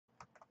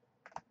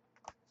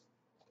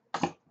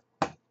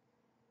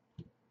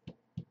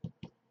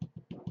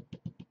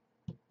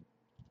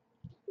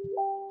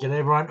G'day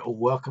everyone,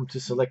 welcome to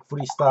Select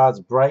Footy Stars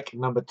break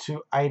number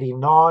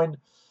 289.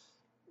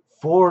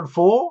 4 and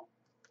 4.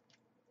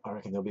 I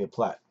reckon there'll be a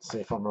plat. See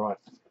if I'm right.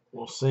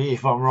 We'll see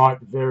if I'm right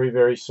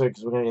very soon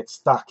because we're going to get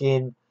stuck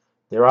in.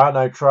 There are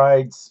no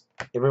trades.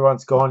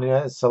 Everyone's gone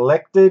here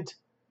selected.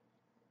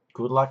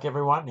 Good luck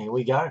everyone. Here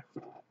we go.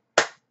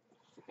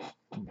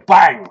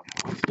 Bang!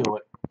 Let's do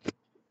it.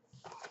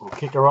 We'll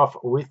kick her off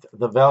with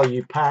the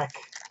value pack.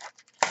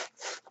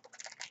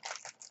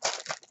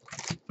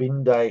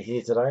 Bin day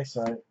here today,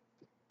 so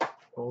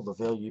all the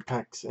value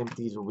packs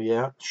empties will be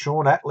out.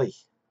 Sean Atley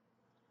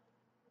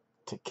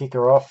to kick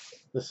her off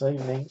this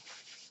evening.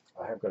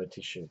 I have got a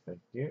tissue, thank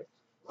you.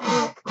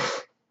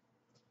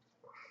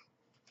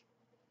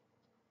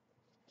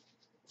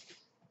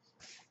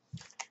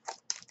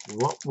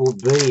 What will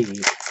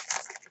be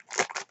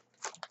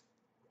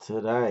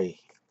today?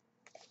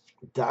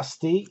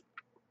 Dusty.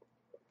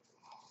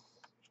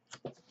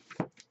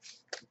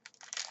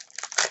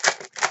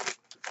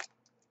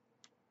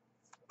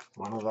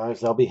 One of those,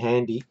 they'll be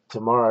handy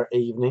tomorrow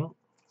evening.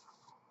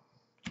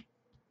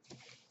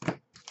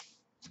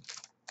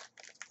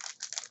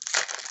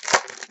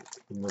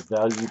 In the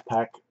value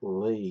pack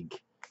league.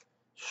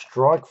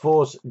 Strike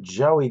Force,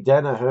 Joey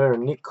Danaher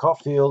and Nick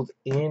Caulfield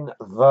in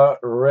the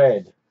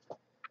red.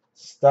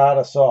 Start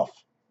us off.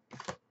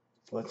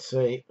 Let's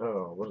see.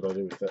 Oh, what did I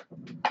do with that?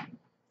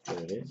 There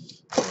it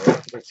is. All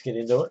right, let's get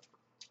into it.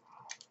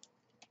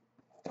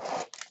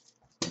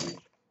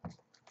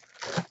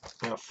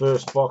 Our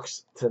first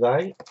box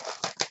today.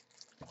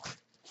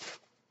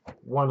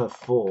 1 of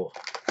 4.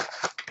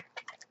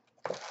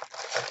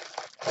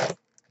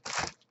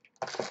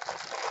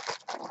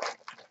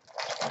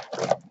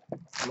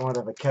 Might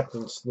have a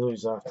captain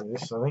snooze after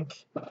this, I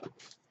think.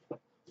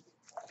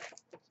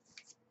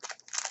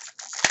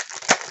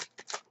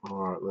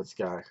 Alright, let's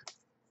go.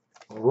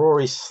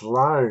 Rory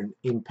Sloane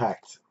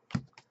impact.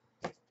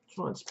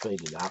 Try and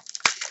speed it up.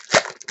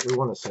 We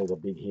want to see the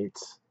big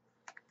hits.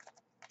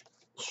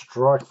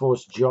 Strike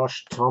Force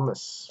Josh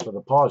Thomas for the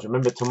Pies.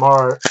 Remember,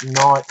 tomorrow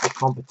night the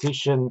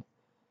competition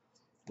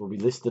will be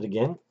listed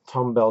again.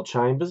 Tom Bell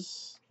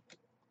Chambers.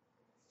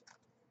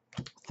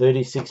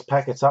 36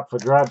 packets up for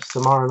grabs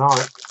tomorrow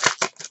night.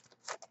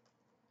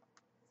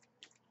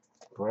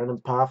 Brandon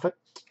Parfitt.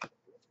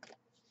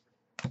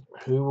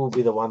 Who will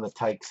be the one that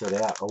takes it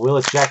out? Or will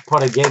it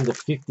jackpot again to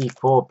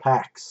 54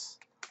 packs?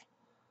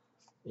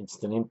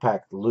 Instant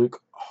impact.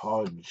 Luke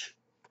Hodge.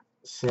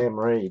 Sam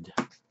Reed.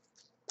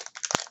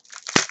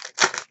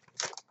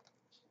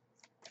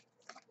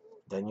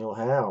 Daniel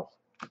Howe.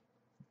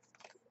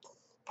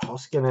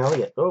 Hoskin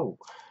Elliott. Oh,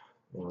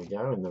 there we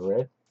go in the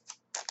red.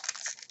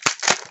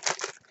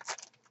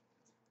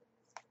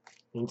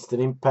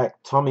 Instant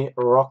impact. Tommy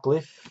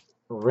Rockcliffe.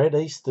 Red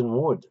Easton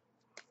Wood.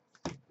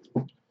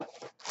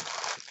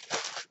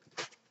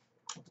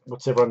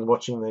 What's everyone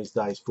watching these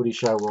days, footy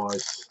show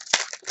wise?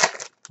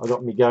 I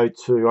got me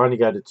go-to. I only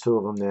go to 2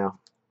 of them now.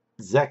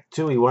 Zach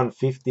Tui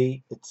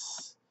 150.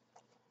 It's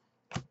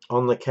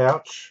on the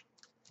couch.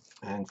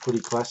 And Footy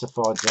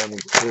Classified's only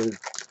 2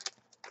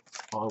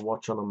 I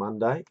watch on a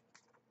Monday.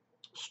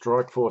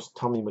 Strike Force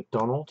Tommy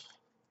McDonald.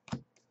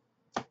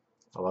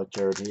 I like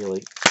Jared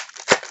Healy.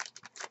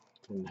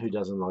 And who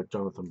doesn't like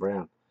Jonathan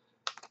Brown?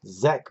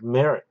 Zach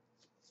Merritt.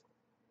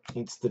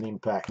 Instant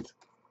impact.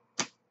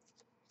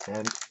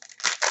 And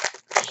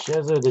she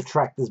has her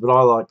detractors, but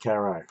I like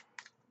Caro.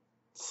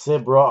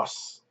 Seb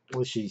Ross.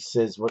 Well, she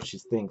says what she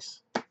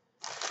thinks.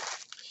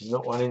 She's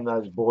not one in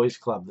those boys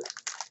club that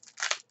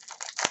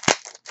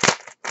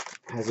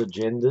has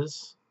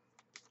agendas.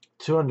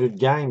 200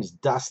 games,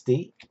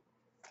 Dusty.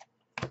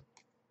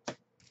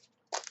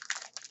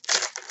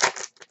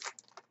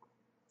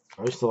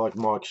 I used to like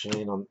Mike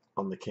Sheen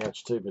on the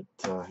couch too,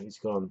 but he's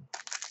gone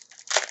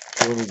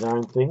doing his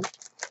own thing.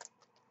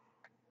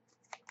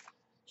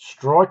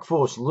 Strike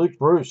Force, Luke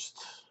Bruce.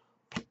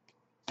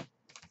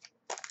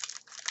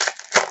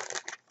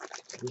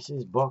 This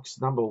is box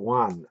number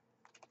 1.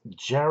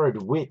 Jared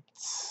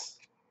Witts.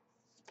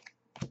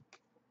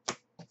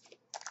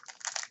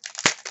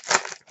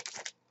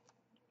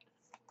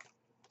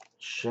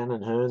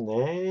 Shannon Hearn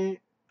there.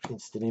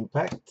 Instant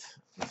impact.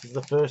 This is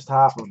the first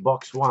half of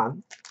box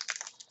 1.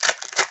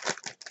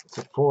 It's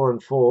a 4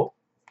 and 4.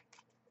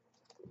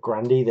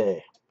 Grundy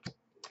there.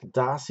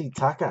 Darcy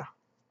Tucker.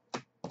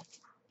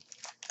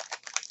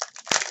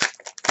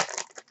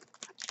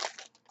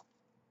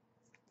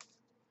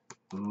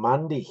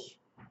 Mundy.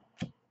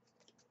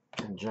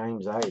 And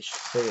James H.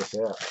 See us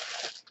out.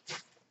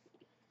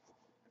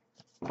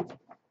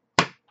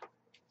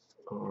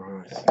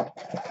 Alright.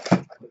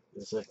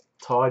 There's a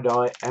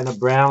tie-dye and a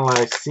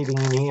Brownlow sitting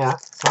in here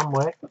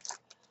somewhere.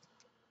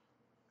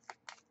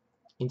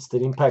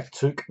 Instant impact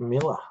Took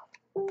Miller.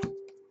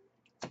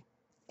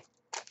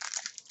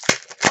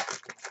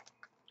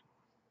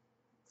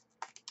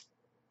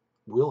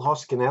 Will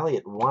Hoskin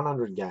Elliott,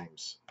 100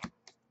 games.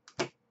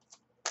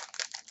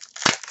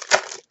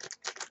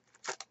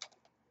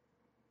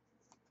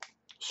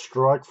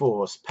 Strike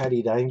Force,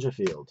 Paddy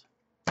Dangerfield.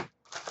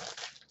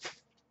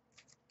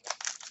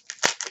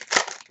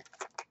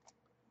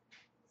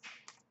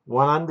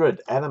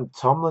 100, Adam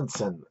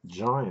Tomlinson,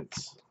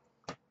 Giants.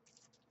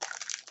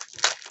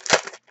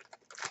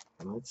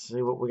 Let's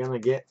see what we're going to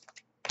get.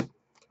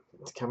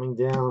 It's coming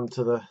down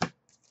to the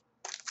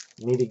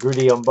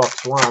nitty-gritty on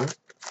box 1.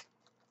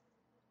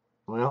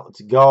 Well,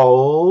 it's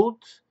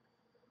gold.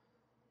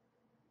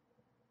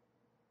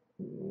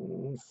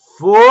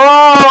 Whoa!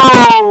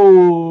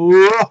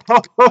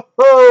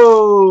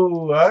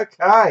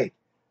 Okay.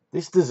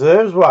 This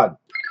deserves one.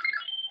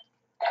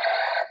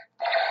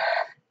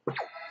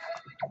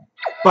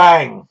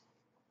 Bang.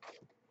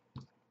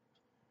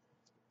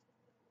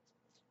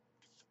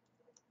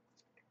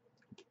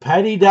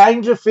 Paddy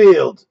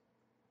Dangerfield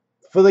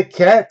for the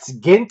Cats.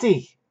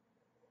 Genty.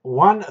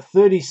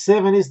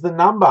 137 is the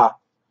number.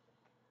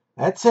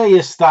 That's how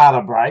you start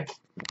a break.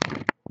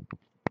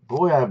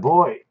 Boy, oh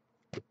boy.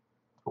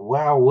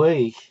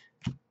 Wowee.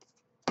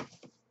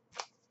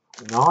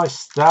 Nice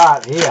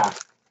start here.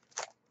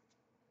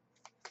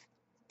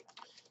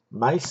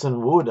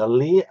 Mason Wood,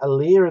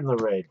 Aaliyah in the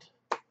red.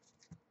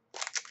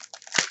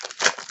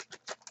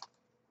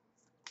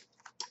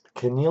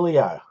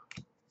 Canelio.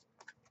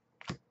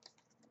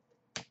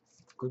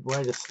 Good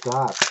way to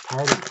start.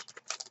 Paddy.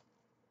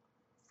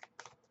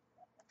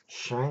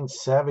 Shane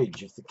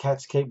Savage. If the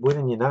Cats keep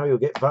winning, you know you'll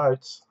get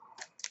votes.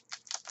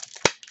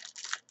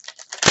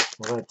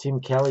 Although Tim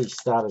Kelly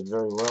started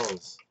very well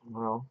as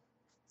well.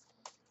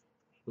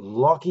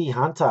 Lockie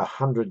Hunter,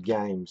 100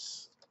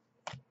 games.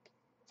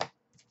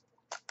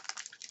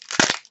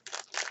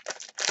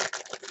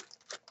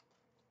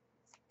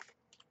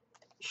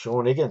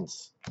 Sean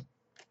Higgins.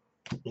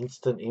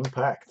 Instant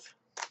impact.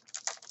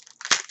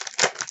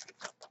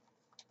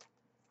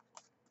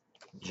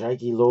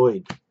 Jakey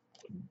Lloyd.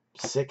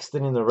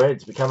 Sexton in the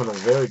Reds, becoming a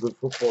very good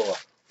footballer.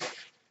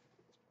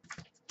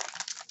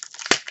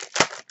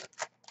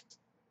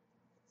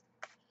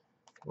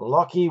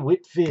 Lockie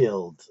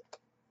Whitfield.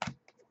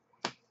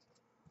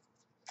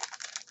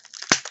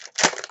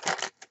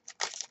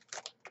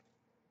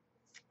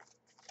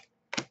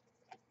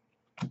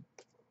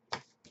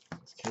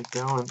 Let's keep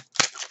going.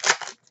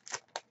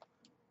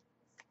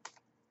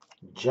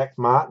 Jack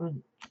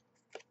Martin.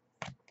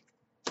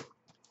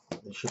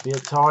 There should be a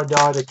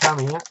tie-dye to come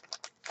here.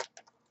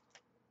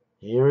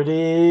 Here it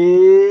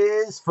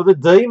is for the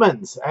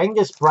Demons.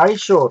 Angus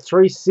Brayshaw,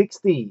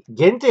 360.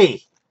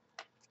 Genty.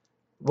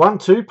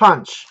 1-2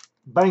 punch.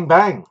 Bang,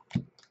 bang.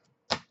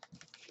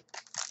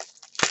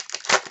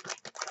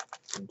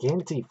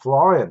 Genty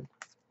flying.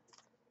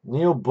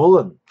 Neil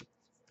Bullen.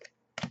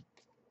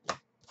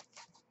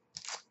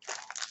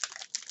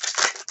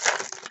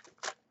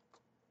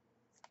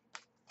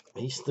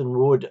 Easton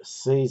Wood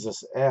sees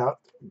us out.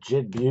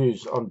 Jed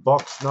Buse on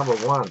box number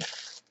 1.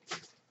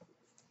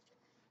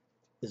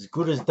 As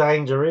good as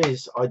Danger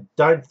is, I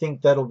don't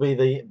think that'll be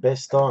the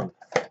best on.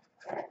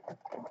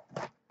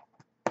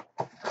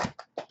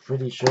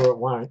 Pretty sure it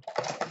won't.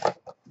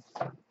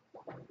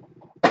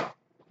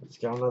 Let's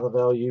go another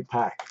value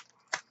pack.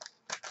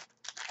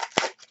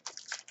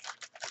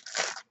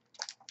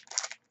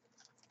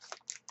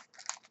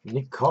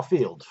 Nick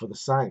Caulfield for the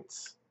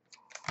Saints.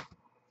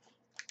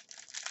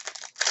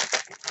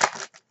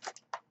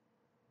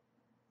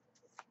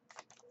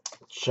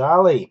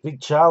 Charlie,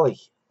 big Charlie.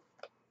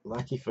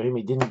 Lucky for him,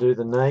 he didn't do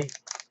the knee.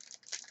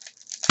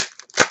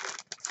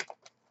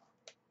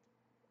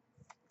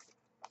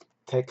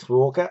 Tex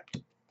Walker.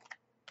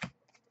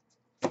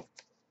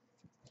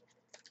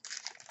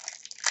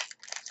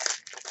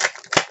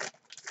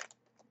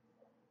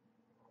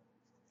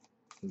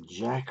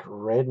 Jack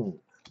Redden.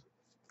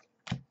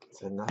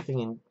 So nothing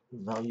in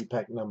value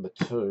pack number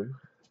 2.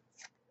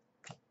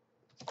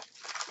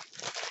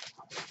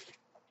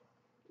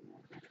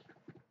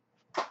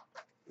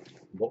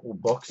 What will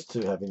box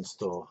 2 have in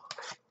store?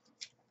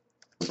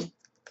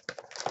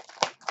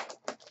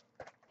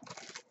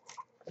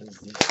 Is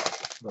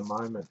this the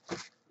moment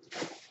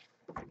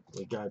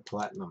we go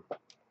platinum?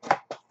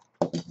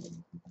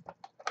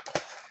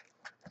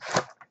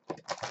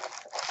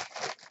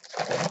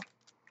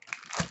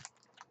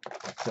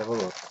 Let's have a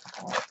look.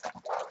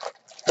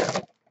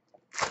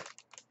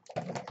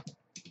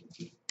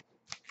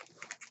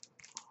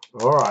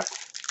 All right.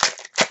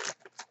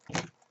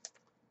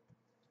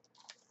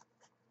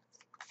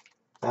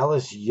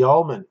 Alice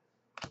Yeoman.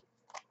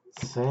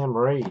 Sam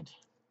Reed.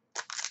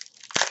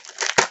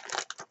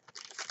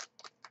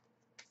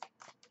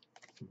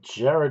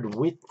 Jared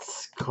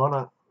Witts.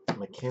 Connor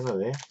McKenna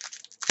there.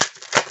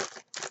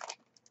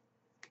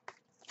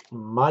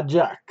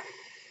 Mudjak.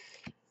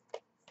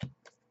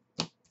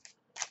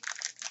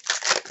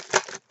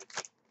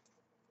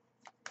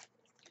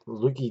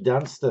 Lukey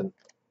Dunstan.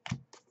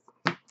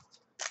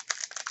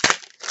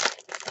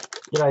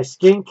 G'day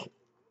Skink.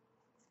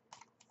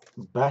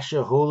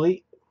 Basher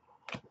Hooley.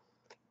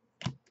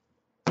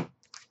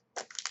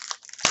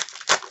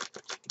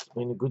 It's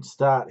been a good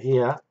start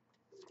here.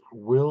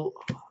 Will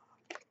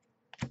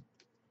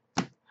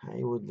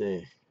Haywood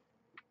there.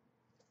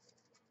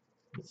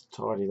 Let's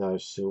tidy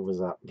those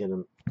silvers up, get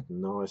them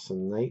nice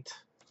and neat.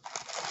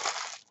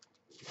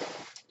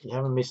 You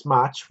haven't missed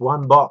much.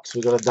 1 box,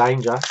 we've got a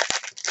Danger.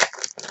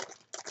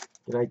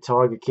 G'day,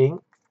 Tiger King.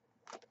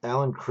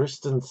 Alan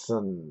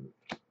Christensen.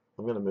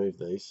 I'm going to move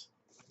these.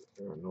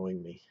 They're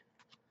annoying me.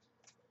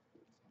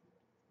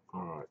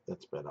 Alright,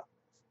 that's better.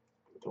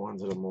 The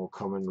ones that are more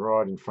common,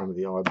 right in front of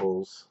the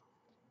eyeballs.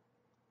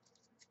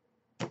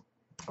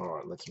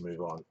 Alright, let's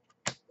move on.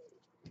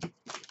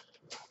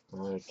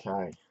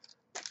 Okay.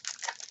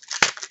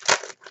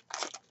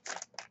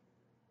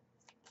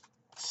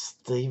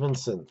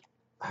 Stevenson.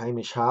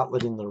 Hamish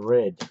Hartlett in the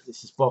red.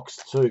 This is box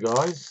 2,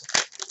 guys.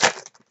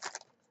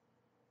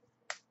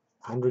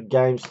 100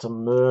 games to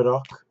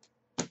Murdoch.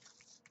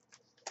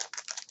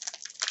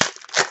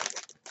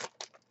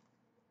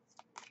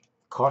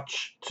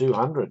 Koch,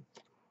 200.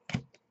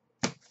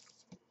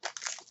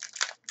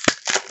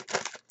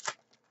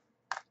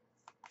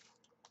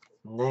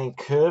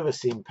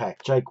 Nankervis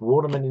impact. Jake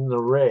Waterman in the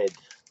red.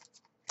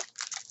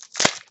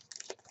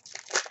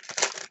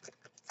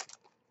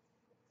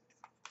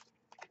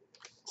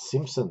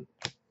 Simpson.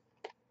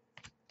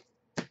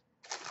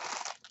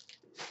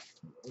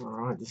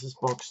 Alright, this is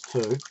box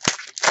 2.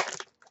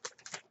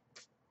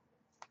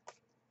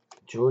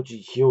 Georgie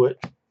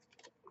Hewitt.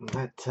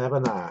 Matt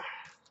Taberner.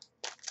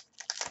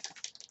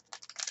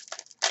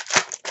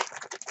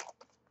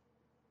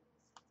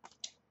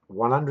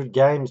 $100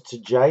 games to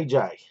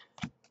JJ.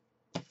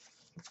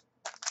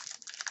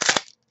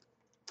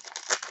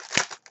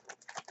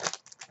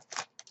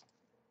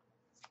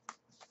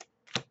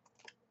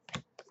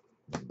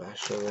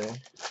 Basher there.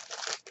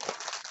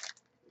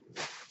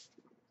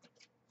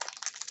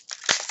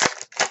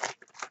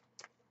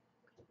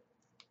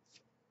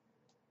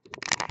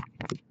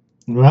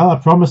 Well, I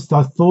promised,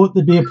 I thought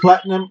there'd be a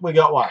platinum. We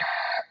got one.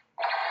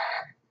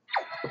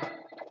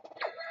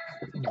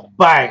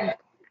 Bang!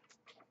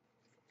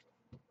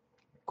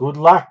 Good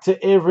luck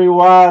to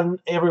everyone.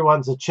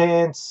 Everyone's a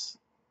chance.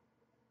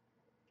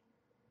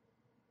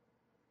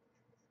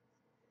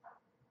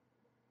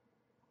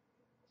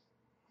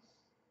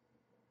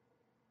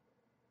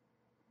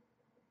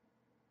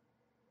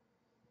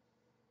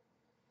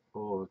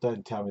 Oh,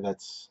 don't tell me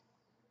that's...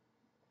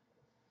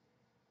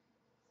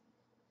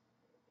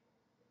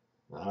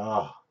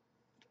 Oh,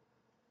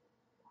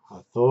 I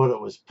thought it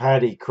was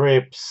Paddy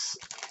Cripps.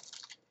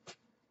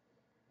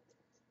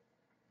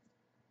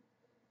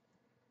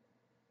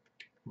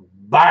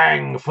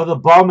 Bang for the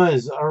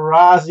Bombers.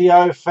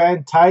 Orazio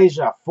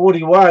Fantasia,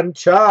 41.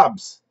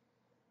 Chubbs.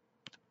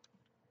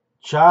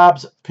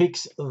 Chubbs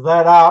picks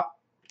that up.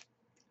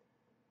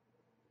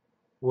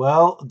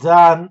 Well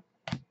done.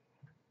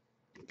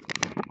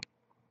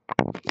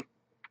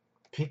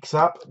 Picks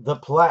up the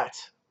plat.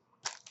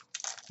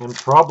 And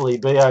probably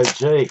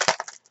BOG.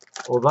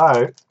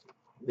 Although,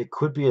 there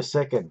could be a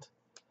second.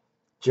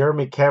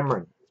 Jeremy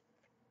Cameron.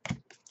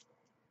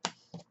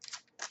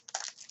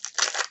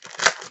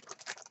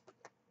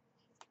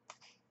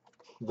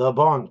 The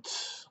Bont.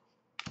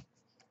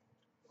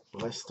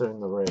 Leicester in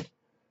the red.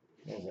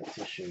 There's that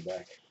tissue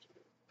back.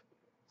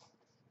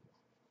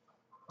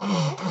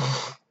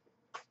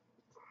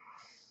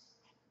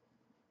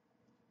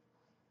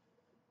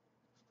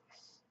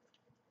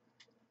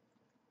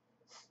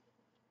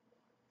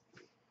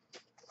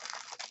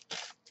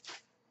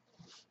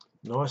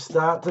 Nice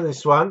start to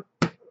this one.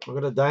 We've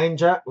got a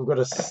danger. We've got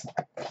a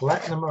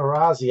platinum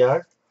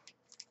Orazio.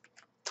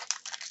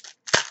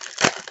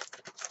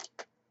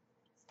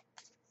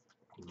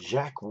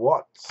 Jack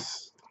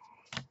Watts.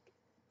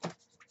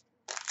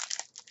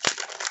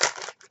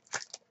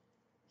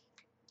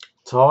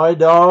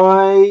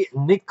 Tie-dye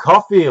Nick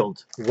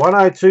Caulfield.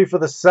 102 for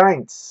the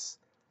Saints.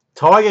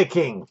 Tiger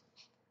King.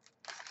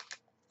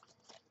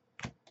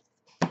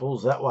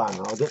 Pulls that one.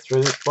 I'll get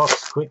through this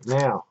box quick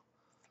now.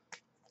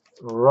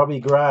 Robbie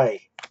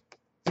Gray.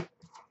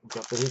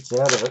 Got the hits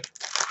out of it.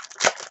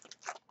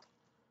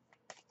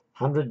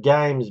 100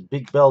 games,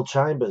 Big Bell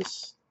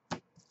Chambers.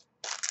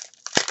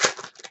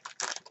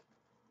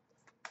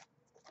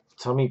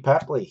 Tommy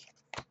Papley.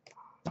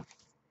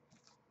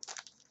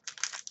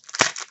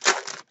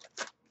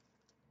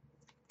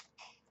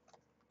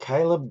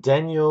 Caleb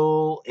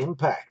Daniel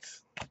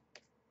Impact.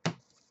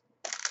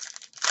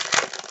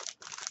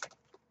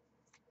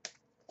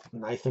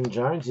 Nathan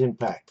Jones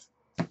Impact.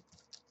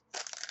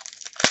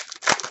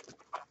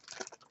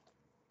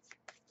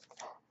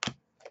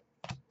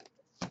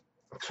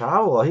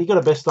 Charles, he got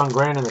a best on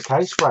ground in the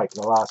case break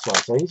the last one,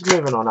 so he's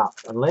moving on up.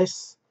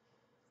 Unless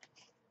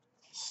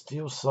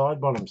steel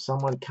side bottom,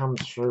 someone comes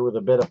through with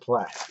a better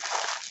plat,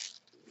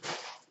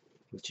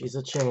 which is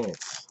a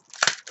chance.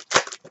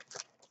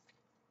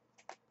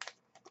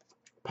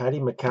 Paddy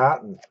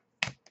McCartan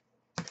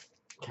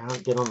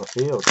can't get on the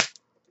field.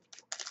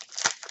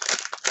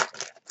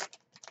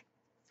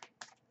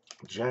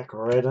 Jack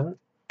Redden.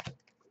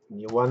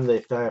 You wonder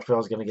if the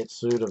AFL is going to get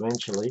sued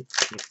eventually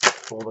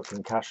with all the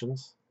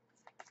concussions.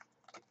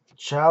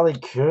 Charlie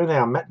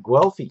Curnow, Matt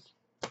Guelphy.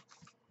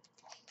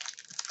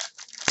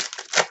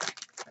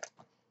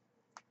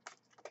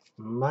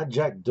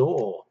 Majak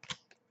Dor.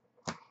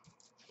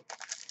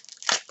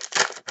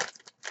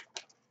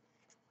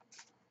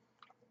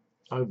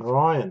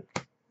 O'Brien.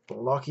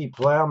 Lockie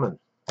Plowman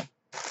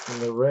in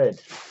the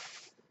red.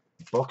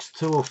 Box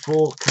 2 of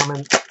 4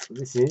 coming.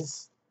 This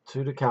is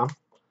 2 to come.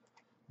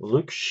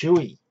 Luke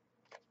Shuey.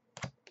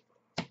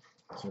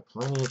 So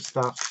plenty of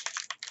stuff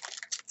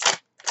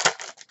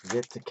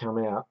yet to come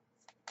out.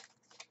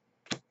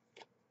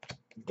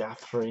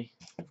 Guthrie.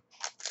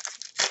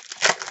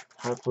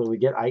 Hopefully we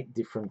get 8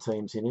 different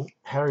teams in him.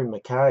 Harry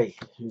McKay,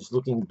 who's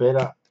looking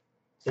better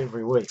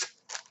every week.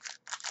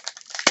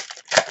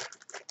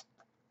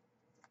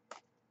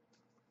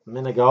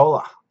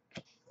 Menegola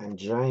and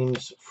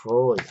James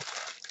Freud.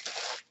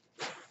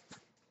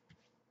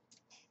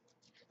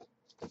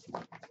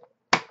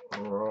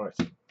 All right.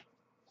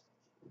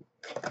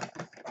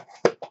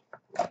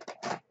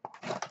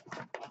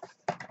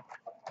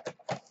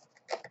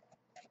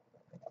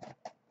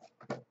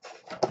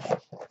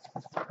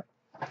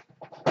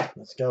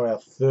 Let's go our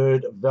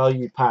third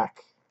value pack.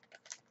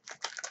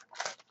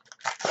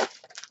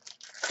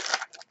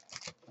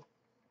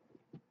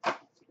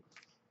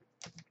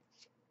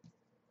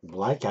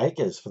 Blake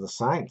Acres for the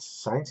Saints.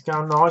 Saints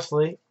going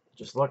nicely,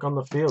 just like on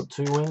the field.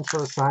 2 wins for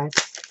the Saints.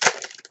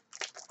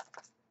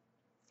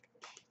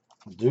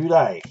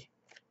 Duday,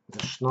 the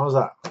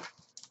Schnozzer.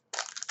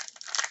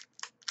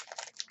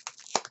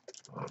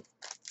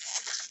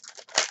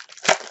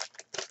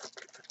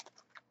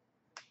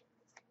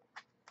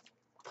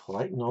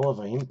 Clayton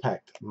Oliver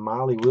Impact.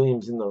 Marley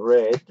Williams in the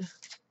red.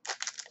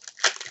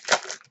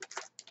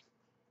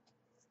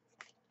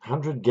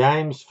 100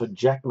 games for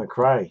Jack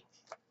McRae.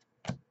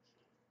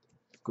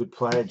 Good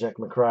player, Jack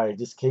McRae.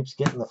 Just keeps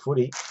getting the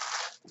footy.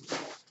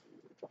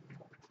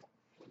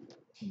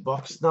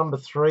 Box number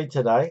 3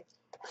 today.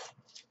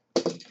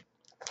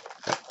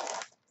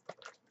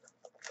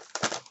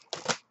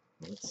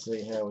 Let's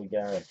see how we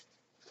go.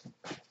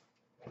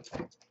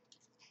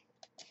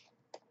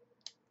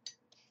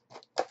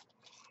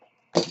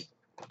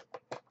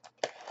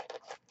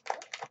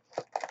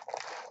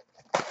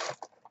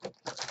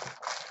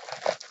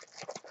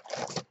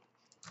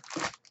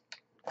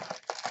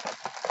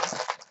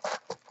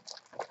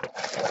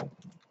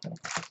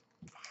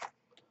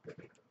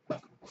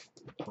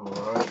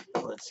 Alright,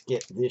 let's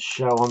get this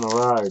show on the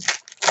road.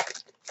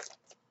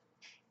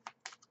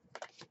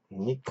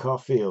 Nick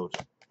Caulfield.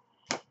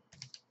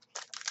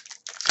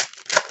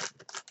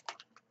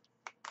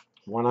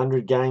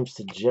 100 games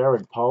to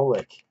Jared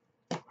Polek.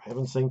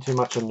 Haven't seen too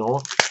much of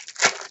North.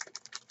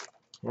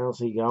 How's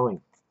he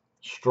going?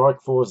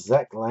 Strike Force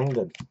Zach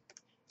Langdon.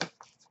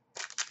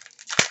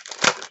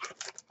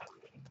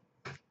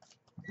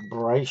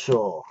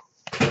 Brayshaw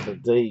for the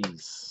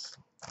D's.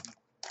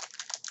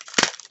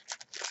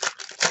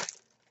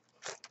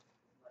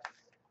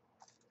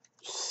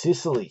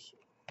 Sicily.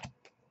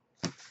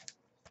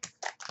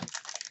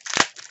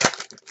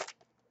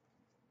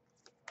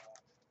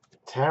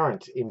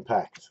 Tarrant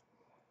Impact.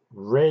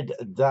 Red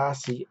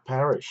Darcy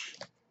Parish.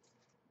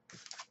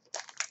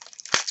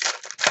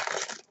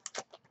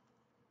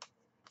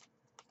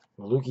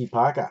 Lukey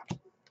Parker.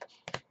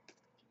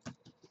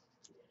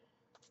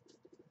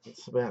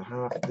 That's about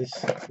half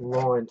this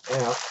line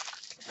out.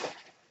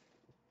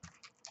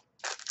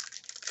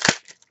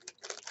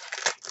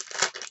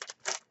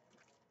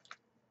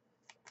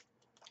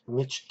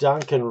 Mitch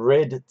Duncan,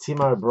 red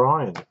Tim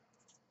O'Brien.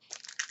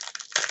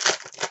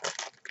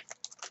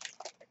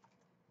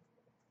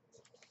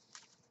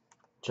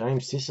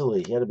 James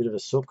Sicily, he had a bit of a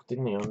sook,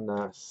 didn't he,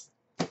 on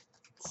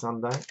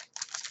Sunday?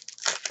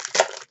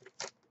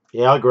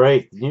 Yeah, I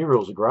agree. The new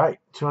rules are great.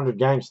 200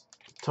 games.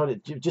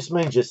 It just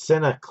means your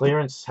centre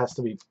clearance has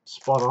to be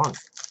spot on.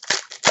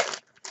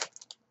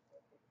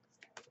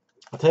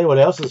 I'll tell you what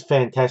else is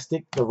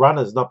fantastic. The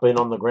runner's not been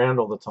on the ground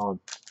all the time.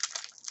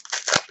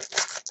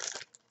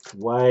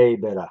 Way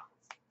better.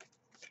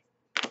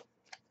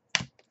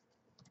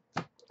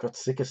 Got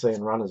sick of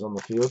seeing runners on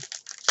the field.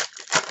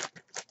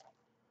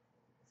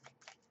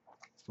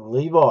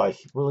 Levi,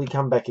 will he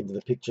come back into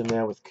the picture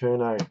now with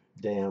Kerno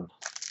down?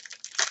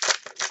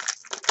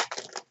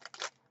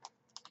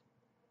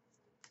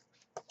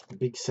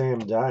 Big Sam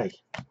Day.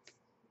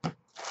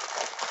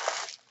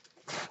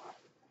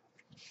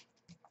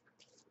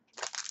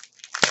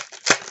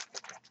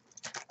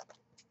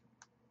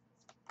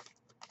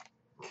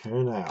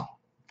 Kerno.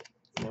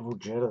 Neville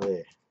Jetta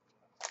there.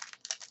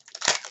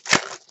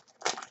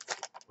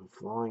 We're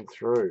flying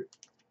through.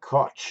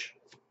 Koch.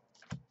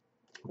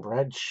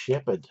 Brad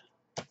Shepherd.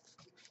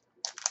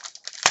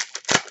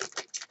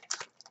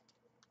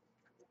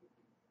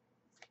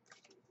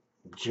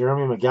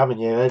 Jeremy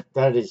McGovern, yeah,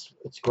 that is,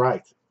 it's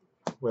great.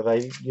 Where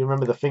you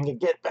remember the finger,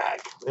 get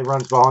back.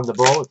 Everyone's behind the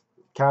ball.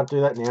 Can't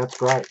do that now, it's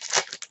great.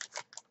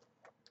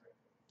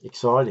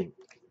 Exciting.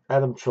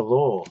 Adam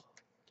Treloar.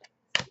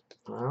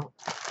 Well,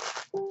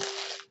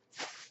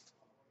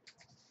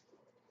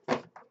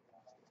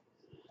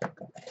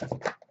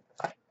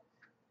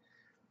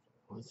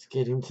 let's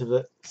get into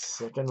the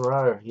second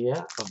row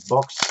here of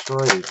box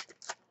 3.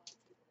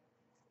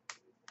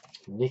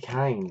 Nick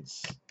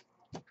Haynes.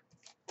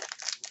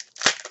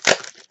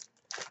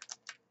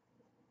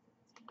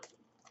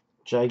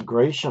 Jade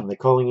Gresham, they're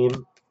calling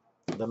him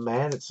the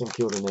man at St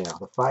Kilda now,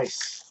 the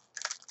face.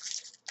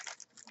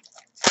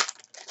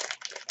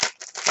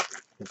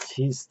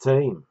 his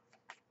team.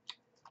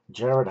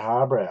 Jared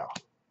Harbrow.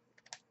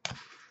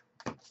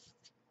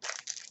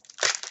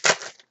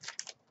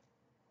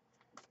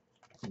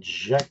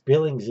 Jack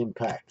Billings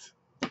impact.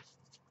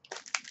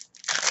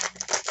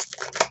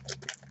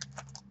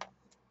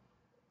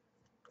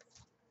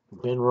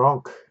 Ben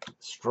Ronk,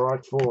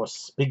 Strike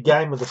Force. Big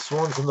game with the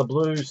Swans and the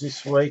Blues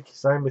this week.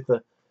 Same with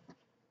the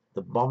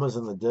Bombers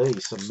and the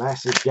D's. Some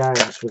massive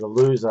games for the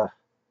loser.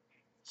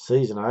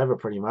 Season over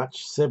pretty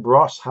much. Seb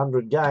Ross,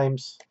 100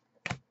 games.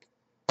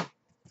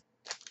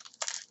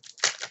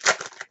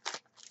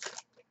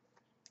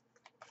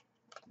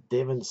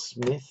 Devon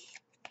Smith.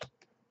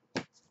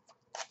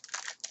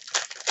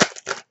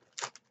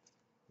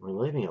 We're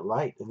leaving it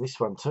late in this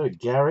one too.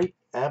 Gary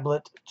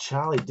Ablett,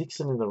 Charlie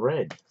Dixon in the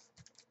red.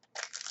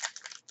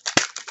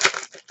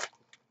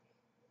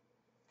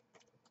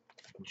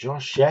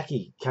 Josh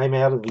Shackey came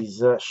out of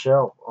his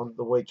shell on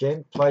the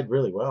weekend. Played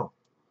really well.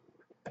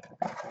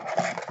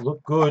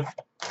 Looked good.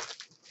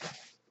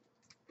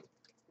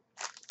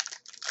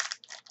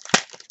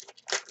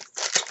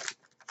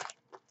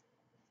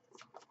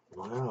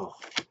 Wow.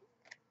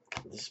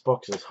 This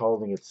box is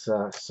holding its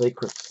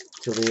secrets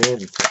till the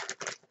end.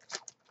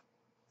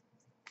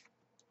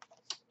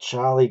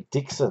 Charlie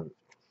Dixon.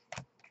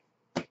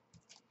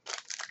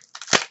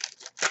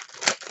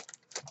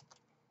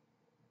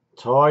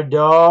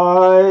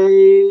 Tie-dye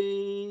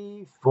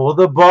for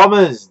the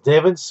Bombers.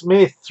 Devon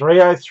Smith,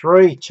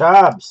 303.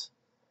 Charbs.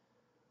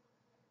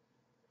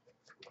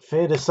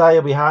 Fair to say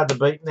he'll be hard to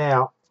beat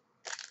now.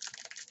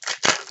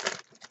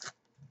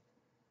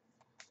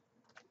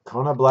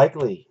 Connor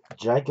Blakely.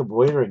 Jacob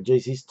Wiedering.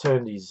 Geez, he's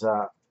turned his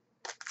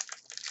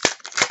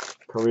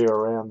career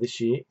around this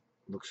year.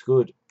 Looks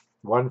good.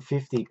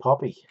 150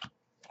 Poppy.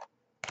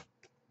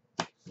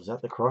 Was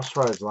at the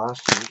Crossroads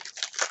last year.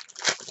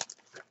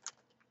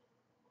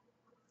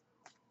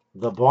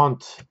 The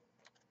Bont.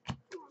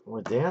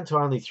 We're down to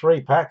only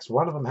 3 packs.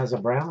 One of them has a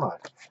Brownlow.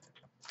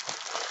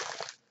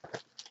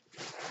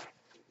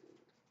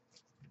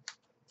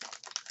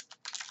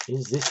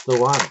 Is this the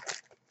one?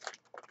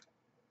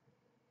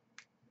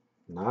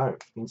 No.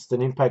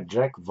 Instant Impact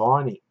Jack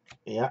Viney.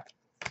 Yeah.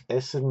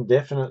 Essendon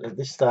definite at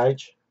this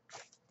stage.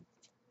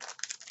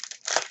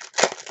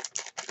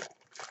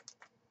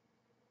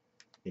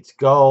 It's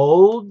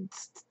gold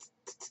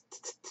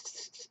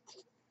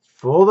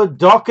for the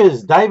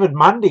Dockers. David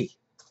Mundy.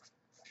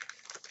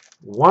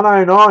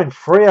 109.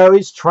 Freo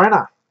is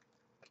Trenner.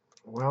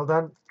 Well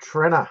done,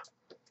 Trenner.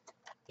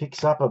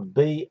 Picks up a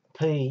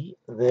BP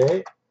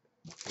there.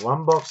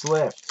 1 box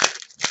left.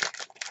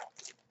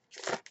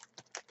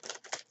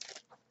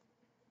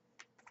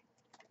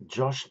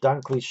 Josh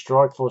Dunkley,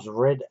 Strikeforce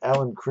Red,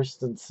 Alan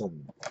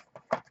Christensen.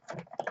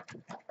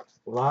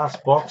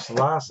 Last box,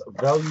 last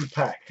value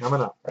pack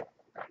coming up.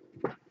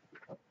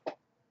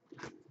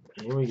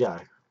 Here we go.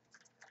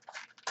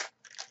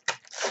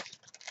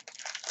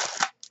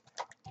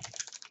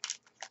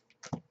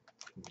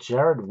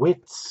 Jared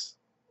Witts.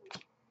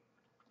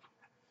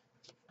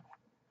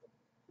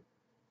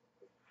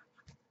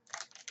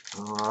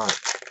 All right.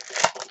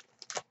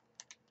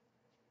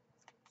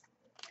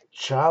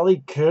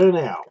 Charlie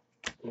Curnow.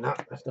 No,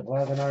 I have to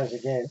blow the nose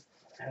again.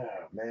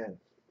 Oh, man.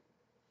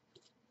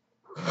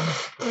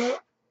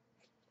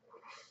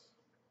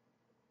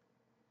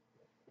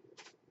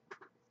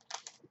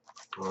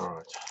 All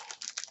right.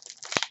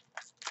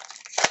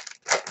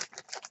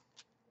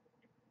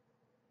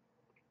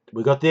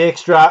 We got the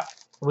extra.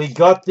 We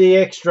got the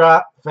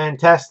extra.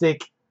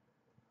 Fantastic.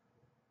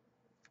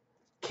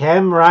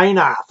 Cam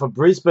Rayner for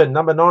Brisbane,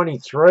 number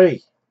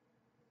 93.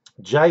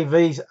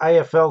 JV's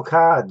AFL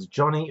cards,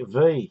 Johnny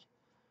V.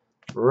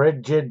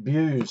 Red Jed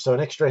Buse, so an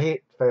extra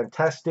hit.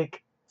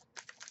 Fantastic.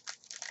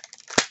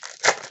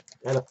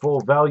 Out of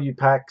 4 value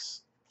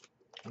packs.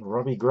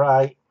 Robbie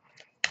Gray.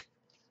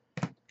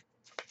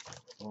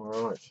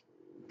 All right.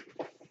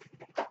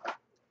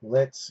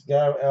 Let's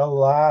go our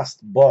last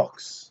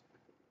box.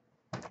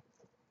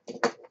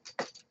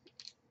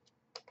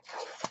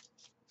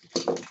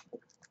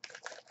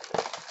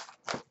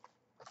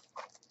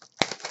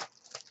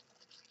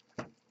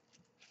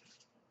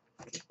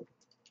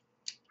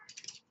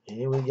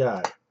 Here we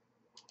go.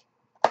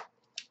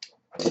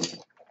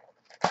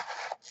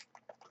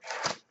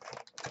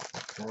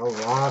 Our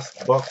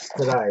last box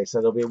today. So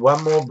there'll be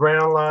 1 more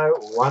Brownlow,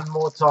 1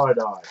 more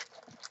tie-dye.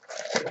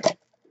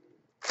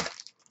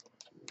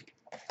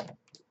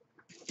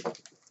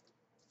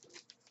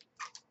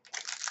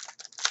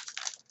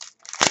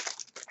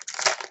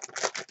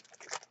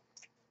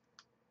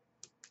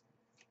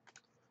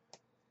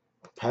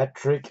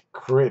 Patrick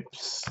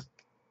Cripps.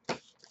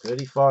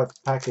 35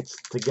 packets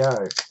to go.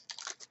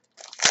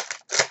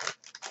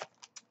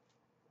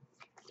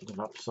 Bit of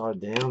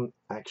upside down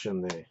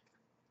action there.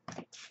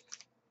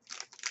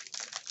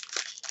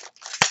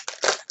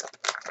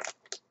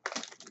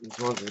 This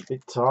one's a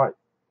bit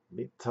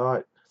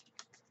tight.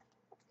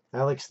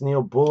 Alex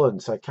Neil Bullen.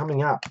 So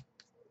coming up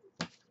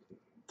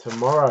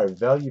tomorrow,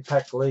 Value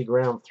Pack League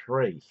Round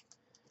 3.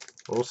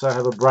 Also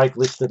have a break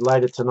listed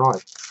later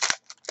tonight.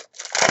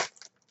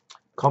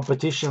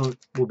 Competition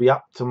will be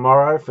up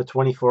tomorrow for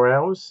 24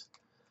 hours.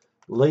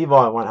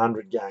 Levi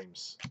 100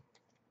 games.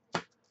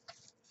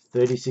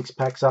 36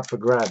 packs up for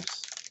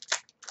grabs.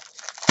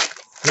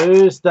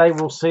 Thursday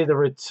we'll see the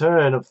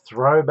return of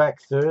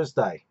Throwback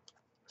Thursday.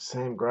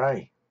 Sam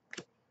Gray.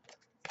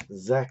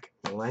 Zach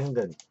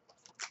Langdon.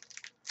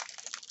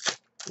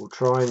 We'll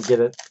try and get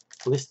it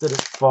listed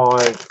at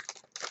 5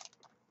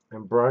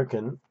 and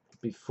broken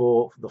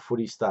before the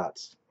footy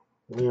starts.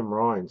 Liam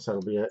Ryan, so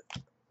it'll be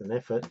an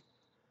effort.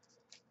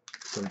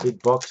 Some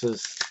big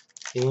boxes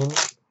in.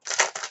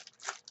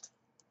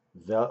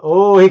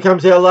 Oh, here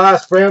comes our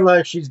last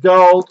Brownlow. She's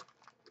gold.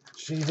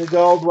 She's a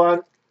gold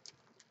one.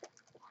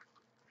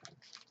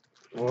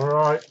 All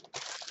right.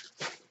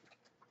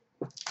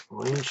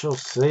 We shall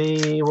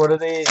see what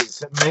it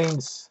is. It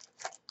means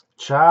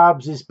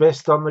Charbs is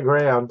best on the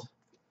ground.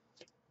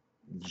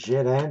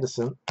 Jed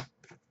Anderson.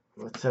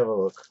 Let's have a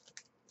look.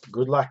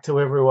 Good luck to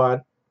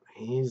everyone.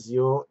 Here's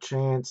your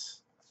chance.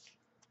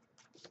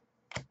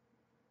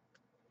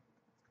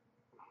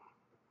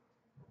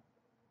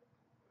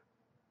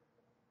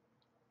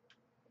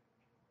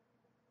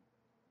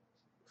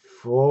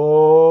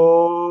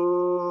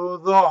 For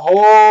the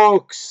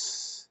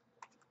Hawks,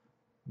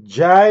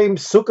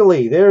 James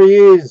Suckley. There he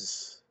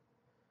is.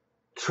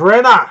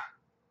 Trenner,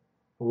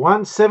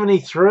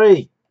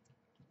 173.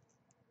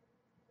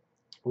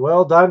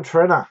 Well done,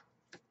 Trenner.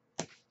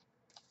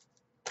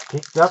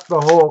 Picked up the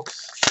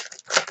Hawks.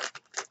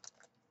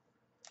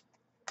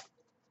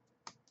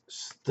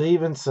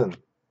 Stevenson.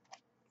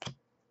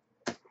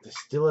 There's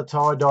still a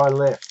tie-dye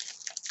left.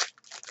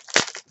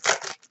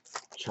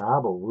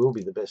 Charbel will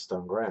be the best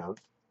on ground.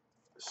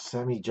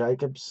 Sammy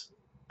Jacobs.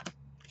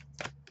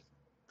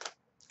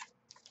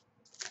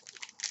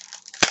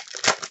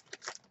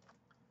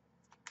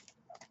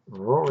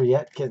 Rory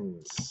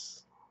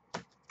Atkins.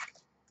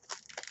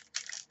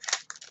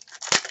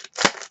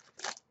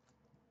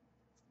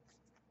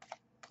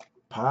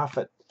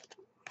 Parfit.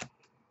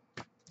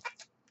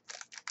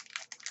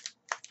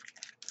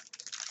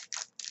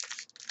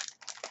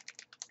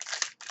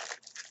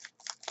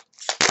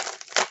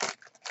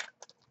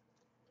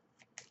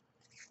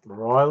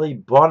 Riley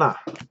Bonner.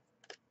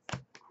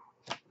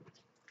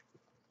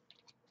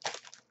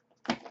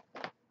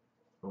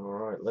 All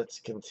right, let's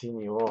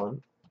continue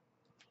on.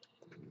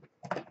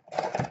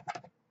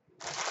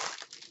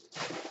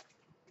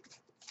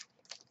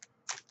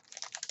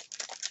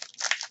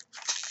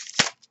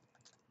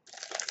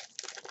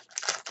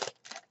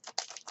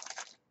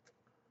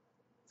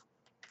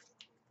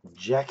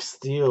 Jack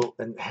Steele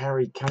and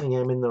Harry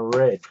Cunningham in the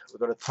red. We've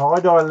got a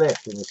tie-dye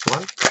left in this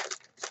one.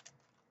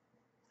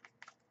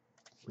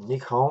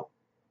 Nick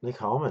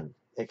Holman,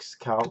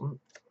 ex-Carlton.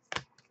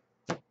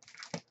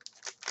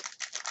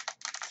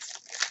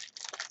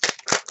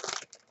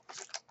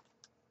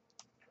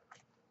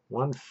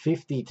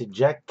 $150 to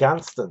Jack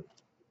Gunston.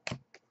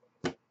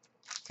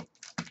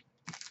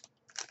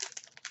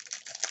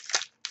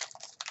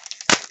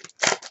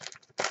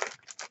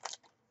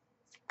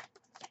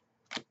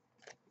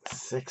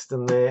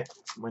 Sexton there.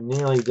 We're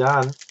nearly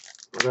done.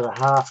 We've got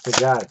a half to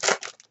go.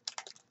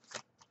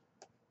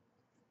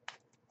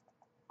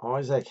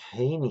 Isaac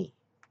Heaney.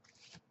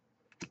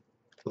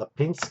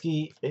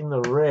 Lipinski in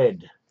the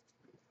red.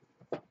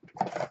 All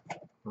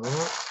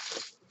right.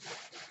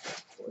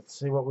 Let's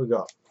see what we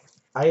got.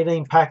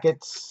 18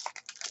 packets.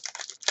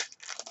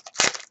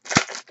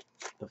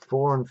 The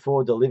 4 and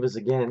 4 delivers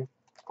again.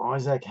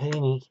 Isaac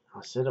Heaney.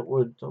 I said it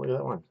would. Look at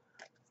that one.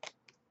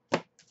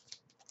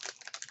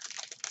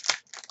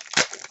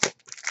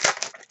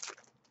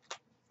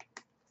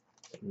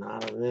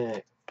 None of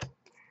there.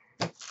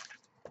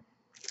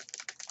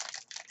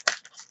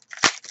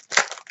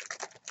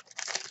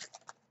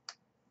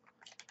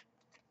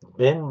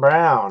 Ben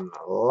Brown,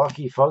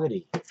 Lucky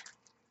Fogarty.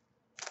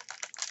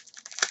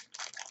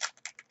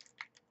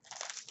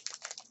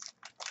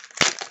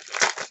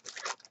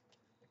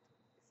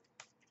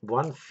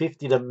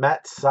 $150 to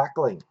Matt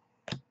Suckling.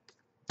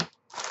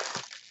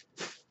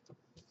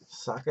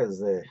 Suckers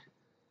there.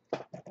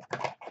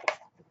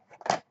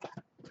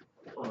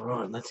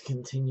 Alright, let's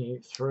continue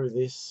through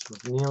this.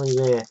 We're nearly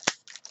there.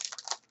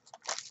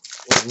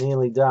 We're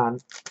nearly done.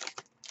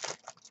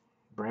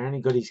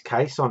 Brownie got his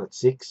case on at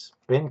 6.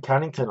 Ben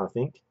Cunnington, I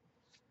think.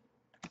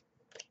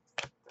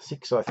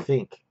 6, I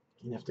think.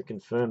 You have to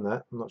confirm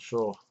that. I'm not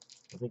sure.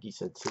 I think he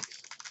said 6.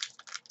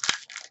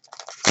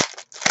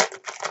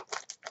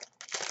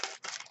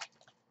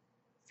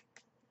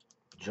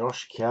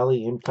 Josh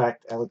Kelly,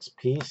 Impact, Alex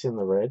Pearce in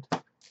the red.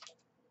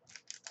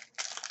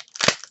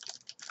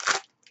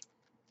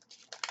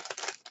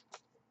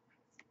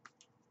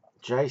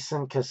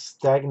 Jason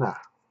Castagna.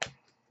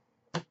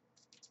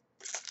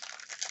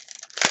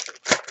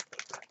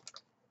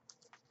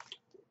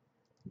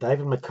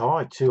 David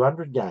Mackay,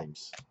 200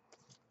 games.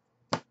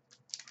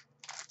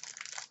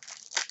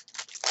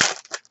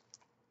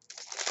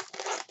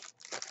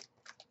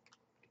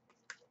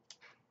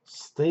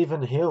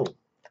 Stephen Hill.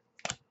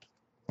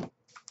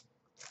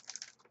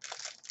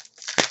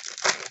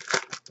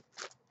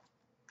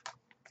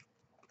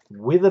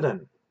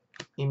 Witherden.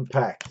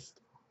 Impact.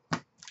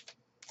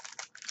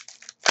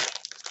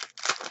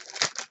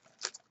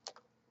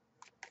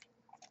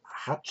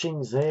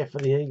 Hutchings there for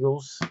the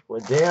Eagles. We're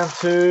down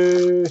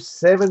to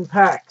 7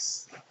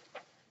 packs.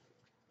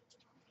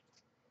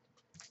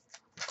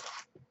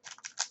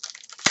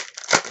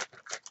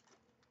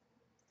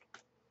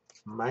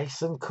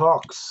 Mason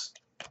Cox.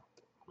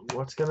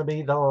 What's going to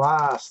be the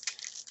last?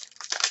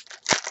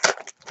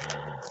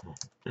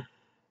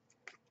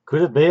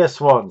 Could it be a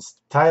Swans?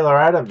 Taylor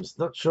Adams.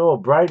 Not sure.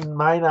 Braden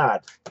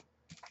Maynard.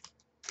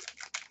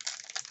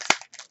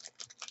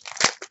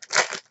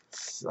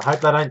 I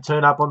hope they don't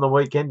turn up on the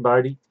weekend,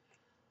 Bodie.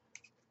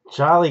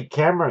 Charlie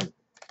Cameron.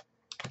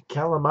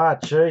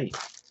 Calamachi.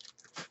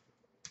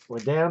 We're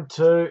down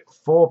to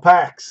 4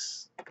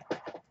 packs.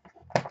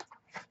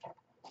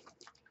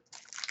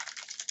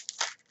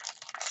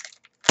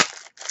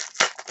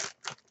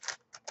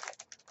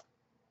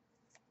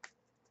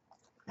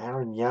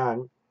 Aaron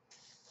Young.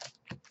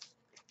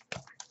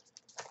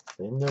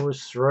 Then there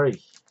was 3.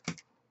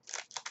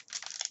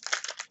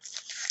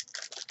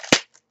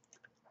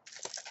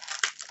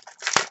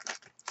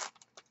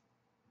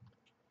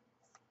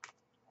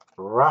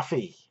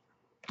 Ruffy.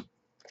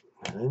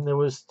 And then there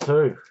was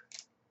 2.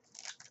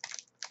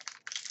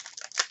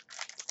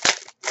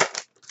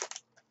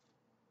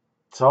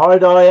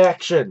 Tie-dye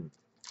action.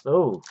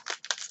 Oh.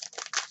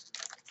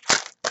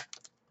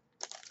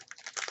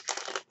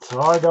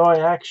 Tie-dye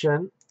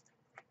action.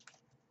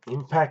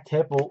 Impact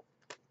Heppel.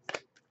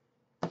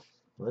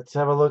 Let's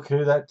have a look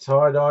who that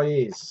tie-dye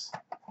is.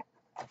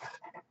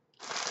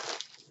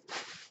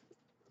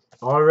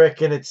 I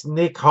reckon it's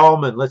Nick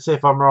Holman. Let's see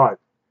if I'm right.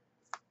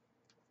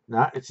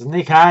 No, it's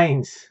Nick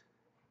Haynes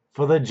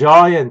for the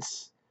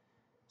Giants.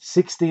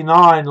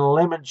 69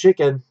 lemon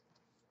chicken.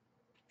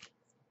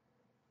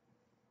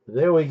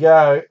 There we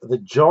go. The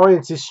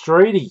Giants is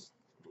Streety.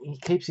 He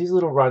keeps his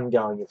little run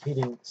going of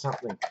hitting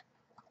something.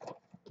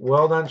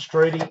 Well done,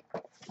 Streety.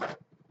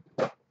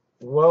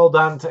 Well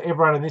done to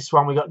everyone in this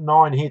one. We got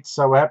 9 hits,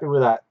 so we're happy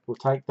with that. We'll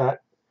take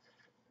that.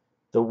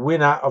 The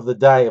winner of the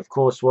day, of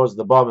course, was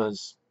the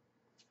Bombers.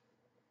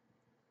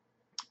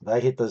 They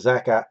hit the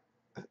Zaka,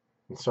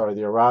 sorry,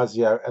 the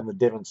Orazio and the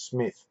Devon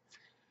Smith.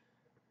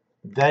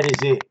 That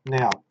is it.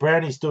 Now,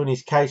 Brownie's doing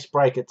his case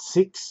break at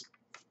 6.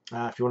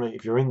 If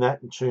you're in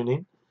that, and tune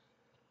in.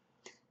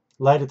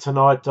 Later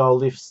tonight, I'll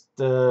lift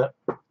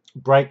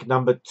break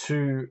number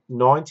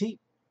 290.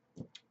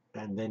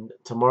 And then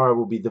tomorrow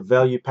will be the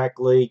Value Pack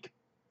League.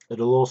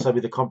 It'll also be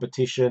the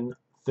competition.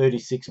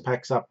 36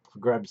 packs up for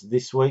grabs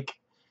this week.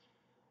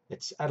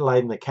 It's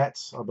Adelaide and the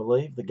Cats, I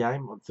believe, the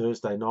game on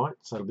Thursday night.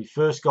 So it'll be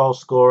first goal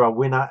scorer,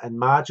 winner, and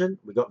margin.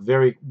 We got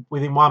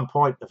within 1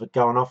 point of it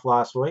going off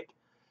last week.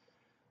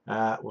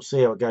 We'll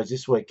see how it goes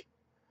this week.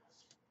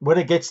 When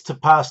it gets to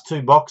past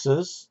 2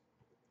 boxes,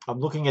 I'm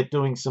looking at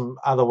doing some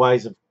other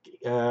ways of.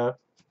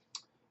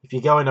 If you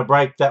go in a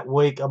break that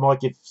week, I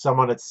might give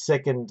someone a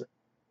second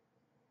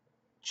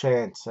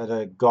chance at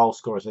a goal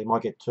scorer, so you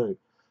might get 2.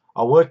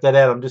 I'll work that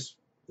out. It's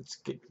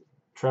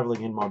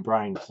traveling in my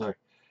brain, so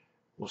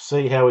we'll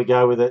see how we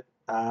go with it.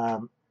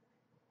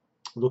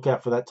 Look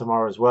out for that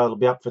tomorrow as well. It'll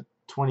be up for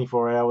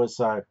 24 hours,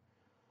 so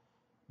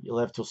you'll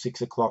have till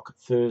 6 o'clock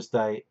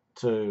Thursday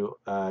to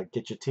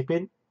get your tip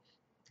in.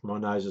 My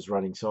nose is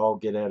running, so I'll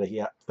get out of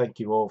here. Thank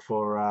you all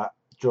for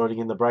joining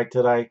in the break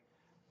today,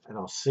 and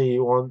I'll see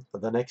you on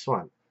the next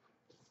one.